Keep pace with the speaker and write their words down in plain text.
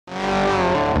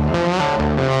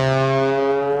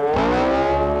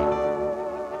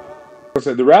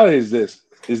say the reality is this: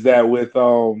 is that with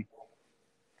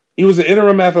he was an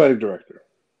interim athletic director.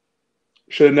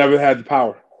 Should have never had the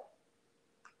power.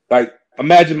 Like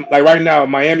imagine, like right now,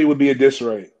 Miami would be a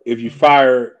disarray if you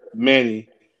fire Manny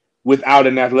without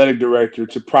an athletic director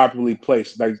to properly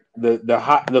place. Like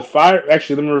the fire.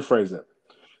 Actually, let me rephrase that.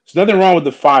 There's nothing wrong with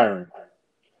the firing.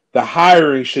 The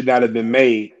hiring should not have been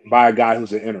made by a guy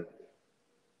who's an interim.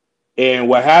 And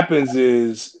what happens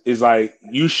is like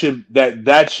you should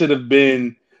that should have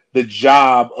been the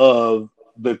job of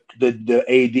the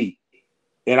AD.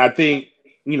 And I think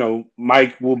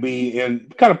Mike will be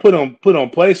in kind of put on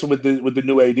place with the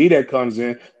new AD that comes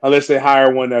in, unless they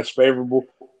hire one that's favorable.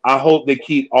 I hope they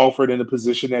keep Alford in the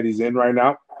position that he's in right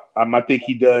now. I think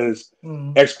he does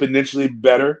exponentially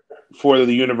better for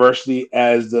the university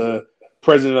as the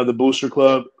president of the booster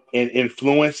club and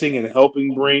influencing and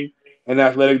helping bring an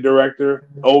athletic director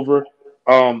over.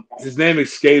 His name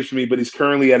escapes me, but he's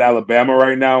currently at Alabama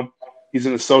right now. He's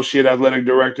an associate athletic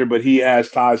director, but he has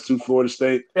ties to Florida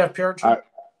State. Jeff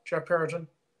Perriton.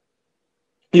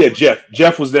 Yeah, Jeff.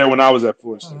 Jeff was there when I was at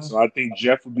Florida State. So I think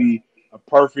Jeff would be a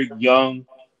perfect young,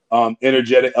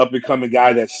 energetic, up-and-coming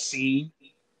guy that's seen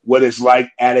what it's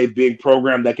like at a big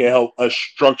program that can help us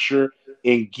structure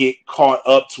and get caught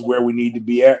up to where we need to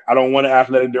be at. I don't want an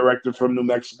athletic director from New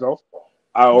Mexico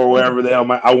or wherever the hell.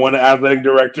 I want an athletic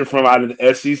director from out of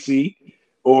the SEC.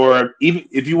 Or even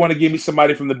if you want to give me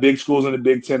somebody from the big schools in the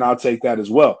Big Ten, I'll take that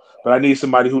as well. But I need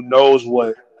somebody who knows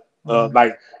what,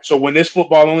 so when this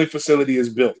football only facility is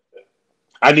built,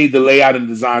 I need the layout and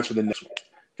designs for the next one.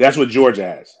 That's what Georgia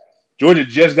has. Georgia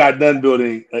just got done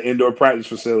building an indoor practice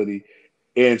facility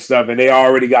and stuff, and they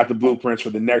already got the blueprints for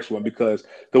the next one because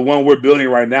the one we're building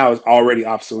right now is already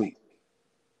obsolete.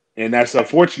 And that's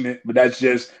unfortunate, but that's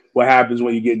just what happens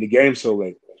when you get in the game so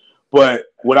late. But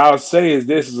what I would say is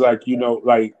this is like,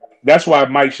 that's why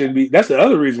Mike shouldn't be. That's the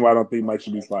other reason why I don't think Mike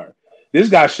should be fired. This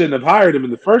guy shouldn't have hired him in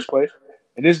the first place,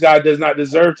 and this guy does not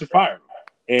deserve to fire him.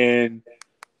 And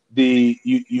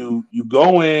you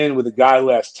go in with a guy who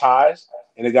has ties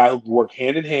and a guy who can work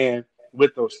hand in hand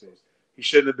with those things. He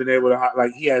shouldn't have been able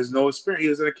to he has no experience. He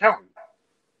was an accountant,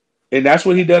 and that's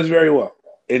what he does very well,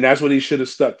 and that's what he should have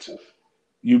stuck to.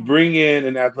 You bring in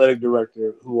an athletic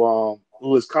director who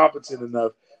is competent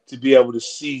enough to be able to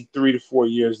see 3 to 4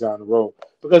 years down the road.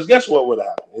 Because guess what would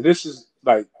happen? And this is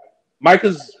like Mike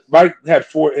had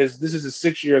this is his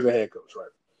 6 years as head coach, right?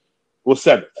 Well,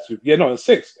 7. Yeah, no, it's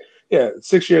 6. Yeah,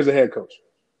 6 years as head coach.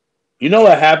 You know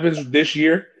what happens this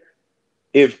year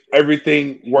if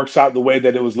everything works out the way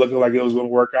that it was looking like it was going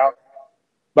to work out?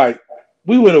 Like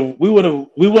we wouldn't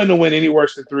have won any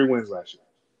worse than 3 wins last year.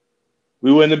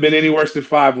 We wouldn't have been any worse than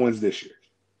 5 wins this year.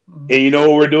 And you know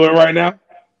what we're doing right now?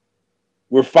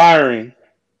 We're firing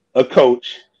a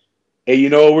coach, and you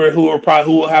know who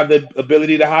will have the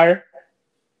ability to hire?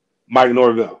 Mike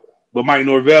Norvell. But Mike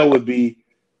Norvell would be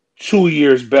 2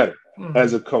 years better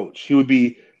as a coach. He would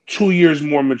be 2 years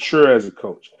more mature as a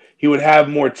coach. He would have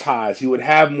more ties. He would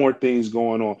have more things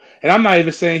going on. And I'm not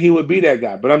even saying he would be that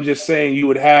guy, but I'm just saying he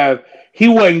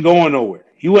wasn't going nowhere.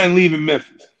 He wasn't leaving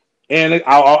Memphis. And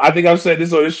I think I've said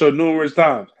this on this show numerous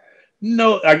times.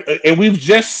 No, and we've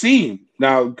just seen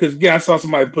now, because again, I saw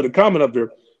somebody put a comment up there.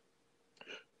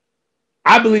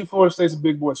 I believe Florida State's a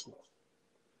big boy school.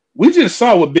 We just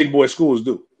saw what big boy schools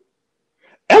do.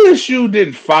 LSU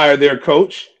didn't fire their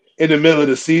coach in the middle of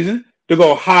the season to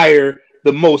go hire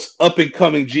the most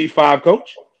up-and-coming G5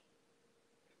 coach.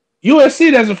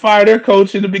 USC doesn't fire their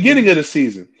coach in the beginning of the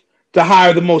season to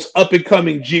hire the most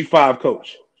up-and-coming G5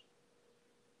 coach.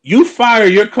 You fire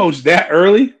your coach that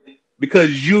early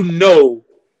because you know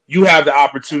you have the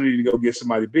opportunity to go get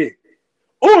somebody big.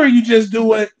 Or you just do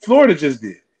what Florida just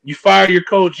did. You fire your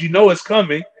coach, you know it's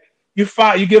coming. You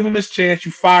give him his chance,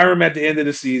 you fire him at the end of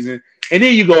the season, and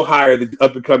then you go hire the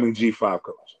up-and-coming G5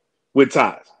 coach with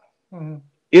ties.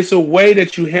 It's a way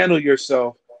that you handle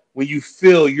yourself when you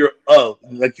feel you're of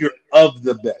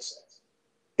the best.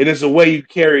 And it's a way you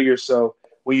carry yourself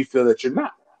when you feel that you're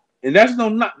not. And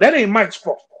that ain't Mike's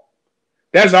fault.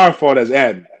 That's our fault as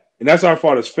admin. And that's our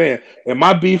fault as fan. And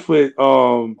my beef with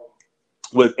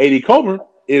A.D. Coburn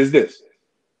is this.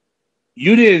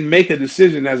 You didn't make a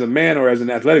decision as a man or as an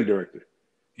athletic director.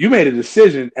 You made a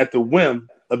decision at the whim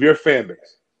of your fan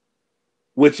base,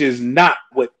 which is not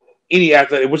what any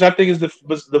athletic, which I think is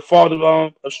the fault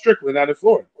of Strickland out of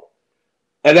Florida.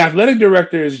 An athletic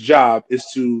director's job is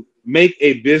to make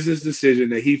a business decision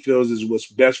that he feels is what's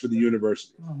best for the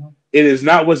university. It is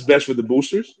not what's best for the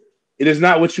boosters. It is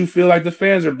not what you feel like the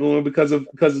fans are doing because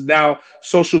now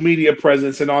social media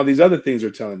presence and all these other things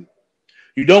are telling you.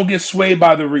 You don't get swayed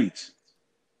by the reads.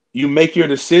 You make your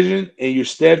decision and you're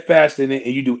steadfast in it,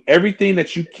 and you do everything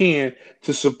that you can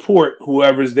to support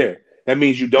whoever's there. That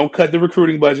means you don't cut the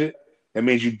recruiting budget. That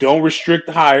means you don't restrict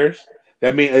the hires.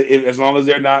 That means as long as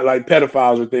they're not like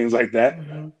pedophiles or things like that.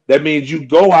 Mm-hmm. That means you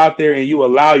go out there and you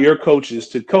allow your coaches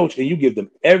to coach, and you give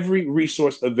them every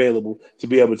resource available to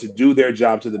be able to do their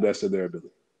job to the best of their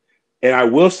ability. And I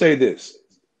will say this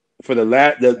for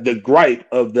the gripe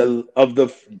of the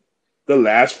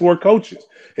last four coaches,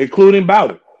 including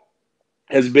Bowden,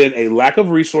 has been a lack of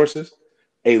resources,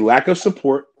 a lack of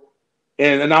support,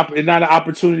 and not an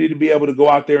opportunity to be able to go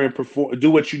out there and perform,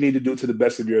 do what you need to do to the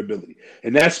best of your ability.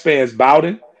 And that spans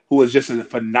Bowden, who is just a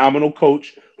phenomenal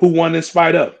coach who won in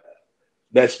spite of.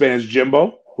 That spans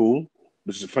Jimbo, who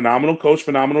was a phenomenal coach,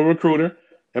 phenomenal recruiter,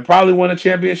 and probably won a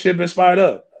championship in spite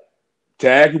of.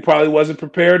 Tag, who probably wasn't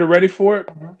prepared or ready for it,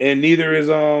 and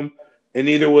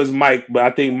neither was Mike. But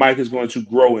I think Mike is going to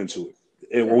grow into it,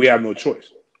 and we have no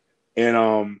choice.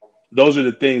 And those are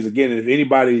the things. Again, if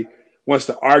anybody wants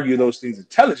to argue those things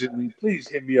intelligently, please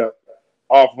hit me up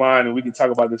offline, and we can talk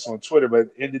about this on Twitter. But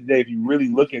at the end of the day, if you really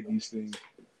look at these things,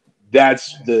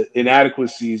 that's the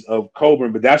inadequacies of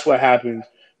Coburn. But that's what happens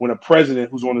when a president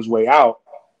who's on his way out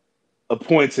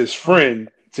appoints his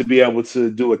friend to be able to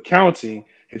do accounting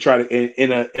and try to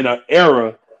in an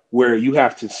era where you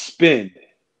have to spend,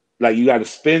 like you got to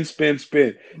spend.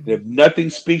 And if nothing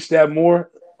speaks that more,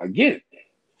 again,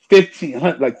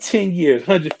 10 years,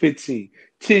 115,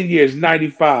 10 years,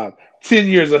 95, 10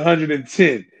 years,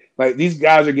 110. Like these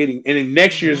guys are getting, and then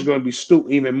next year is going to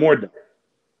be even more dumb.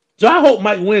 So I hope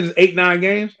Mike wins 8-9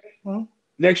 games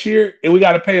next year, and we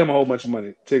got to pay him a whole bunch of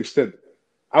money to extend it.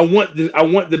 I want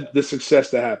the success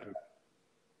to happen,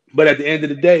 but at the end of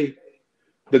the day,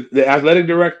 the athletic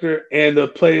director and the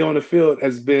play on the field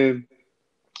has been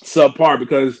subpar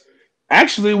because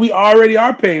actually we already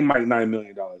are paying Mike $9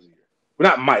 million a year. We're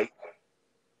not Mike,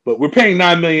 but we're paying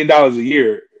 $9 million a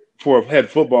year for a head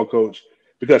football coach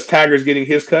because Taggart's getting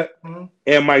his cut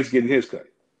and Mike's getting his cut.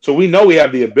 So we know we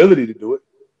have the ability to do it.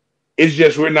 It's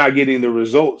just we're not getting the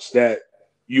results that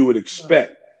you would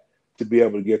expect to be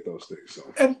able to get those things. So,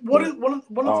 and one of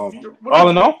the all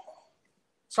in all.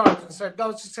 Sorry, I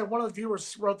was just saying one of the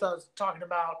viewers wrote that talking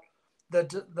about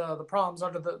the problems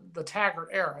under the Taggart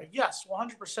era. Yes,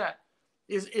 100%.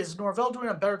 Is Norvell doing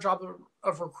a better job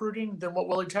of recruiting than what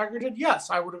Willie Taggart did? Yes,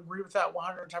 I would agree with that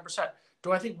 110%.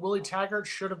 Do I think Willie Taggart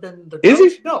should have been the coach?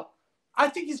 Is he? No. I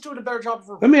think he's doing a better job of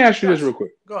recruiting. Let me ask you this real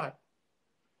quick. Go ahead.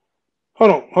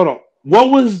 Hold on. What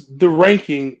was the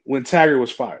ranking when Taggart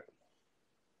was fired?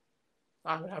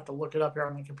 I would have to look it up here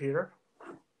on the computer.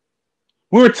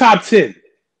 We were top 10.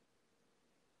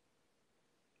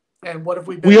 And what have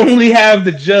we been? We only have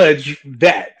the judge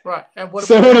that. Right. And what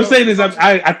I'm saying is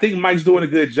I think Mike's doing a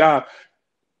good job.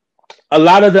 A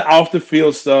lot of the off the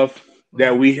field stuff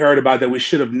that we heard about that we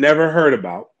should have never heard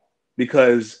about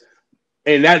because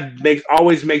that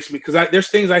always makes me because there's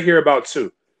things I hear about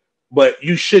too. But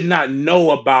you should not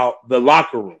know about the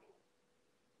locker room.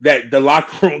 That the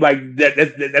locker room, like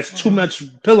that's too much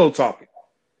pillow talking.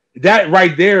 That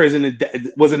right there was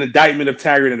an indictment of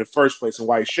Taggart in the first place and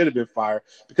why he should have been fired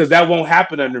because that won't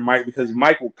happen under Mike because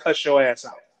Mike will cuss your ass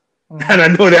out. And I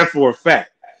know that for a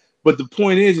fact. But the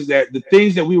point is that the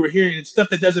things that we were hearing and stuff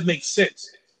that doesn't make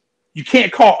sense. You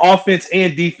can't call offense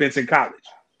and defense in college.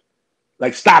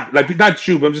 Like stop it. Like not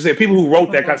you, but I'm just saying people who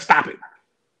wrote that stop it.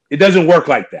 It doesn't work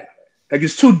like that. Like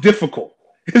it's too difficult.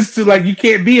 It's too like you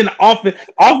can't be an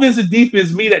offense and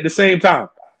defense meet at the same time.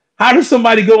 How does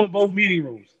somebody go in both meeting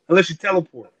rooms unless you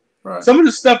teleport? Right. Some of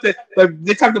the stuff that like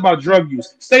they talked about drug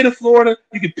use. State of Florida,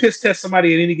 you can piss test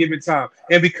somebody at any given time.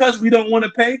 And because we don't want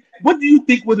to pay, what do you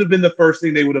think would have been the first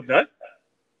thing they would have done?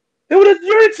 They would have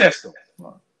urine tested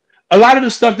them. A lot of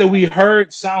the stuff that we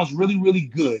heard sounds really, really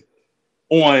good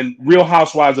on Real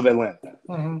Housewives of Atlanta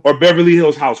or Beverly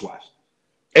Hills Housewives.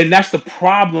 And that's the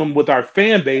problem with our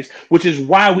fan base, which is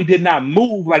why we did not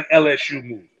move like LSU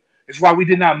moved. It's why we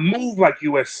did not move like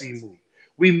USC moved.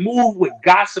 We move with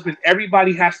gossip, and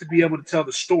everybody has to be able to tell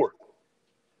the story.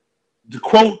 To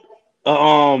quote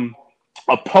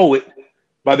a poet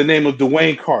by the name of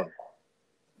Dwayne Carter,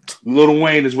 Lil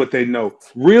Wayne is what they know.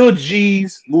 Real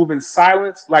G's move in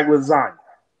silence like lasagna.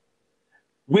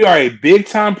 We are a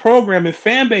big-time program and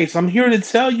fan base. I'm here to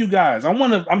tell you guys.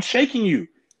 I'm shaking you.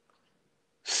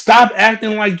 Stop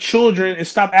acting like children and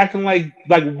stop acting like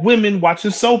women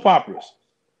watching soap operas.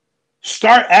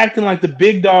 Start acting like the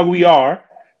big dog we are.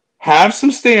 Have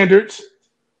some standards.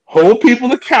 Hold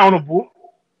people accountable.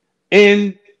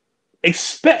 And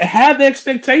have the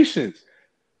expectations.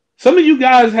 Some of you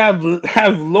guys have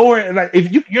lower, like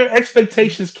if your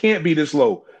expectations can't be this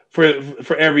low.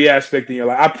 for every aspect in your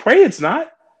life. I pray it's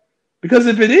not, because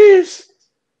if it is,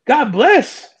 God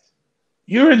bless.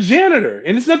 You're a janitor,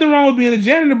 and there's nothing wrong with being a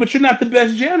janitor, but you're not the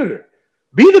best janitor.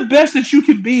 Be the best that you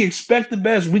can be. Expect the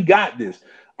best. We got this.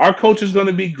 Our coach is going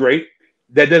to be great.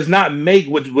 That does not make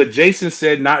what Jason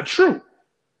said not true.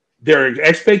 There are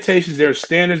expectations, there are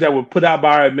standards that were put out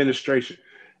by our administration.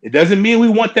 It doesn't mean we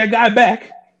want that guy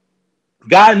back.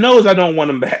 God knows I don't want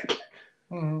him back,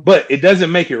 but it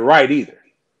doesn't make it right either.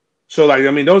 So, like,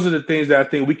 I mean, those are the things that I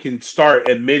think we can start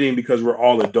admitting because we're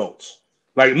all adults.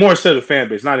 Like, more so the fan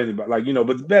base, not anybody. Like,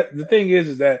 but the thing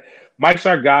is that Mike's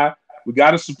our guy. We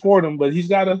got to support him, but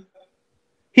he's a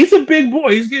big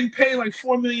boy. He's getting paid like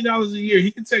 $4 million a year.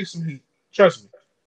 He can take some heat. Trust me.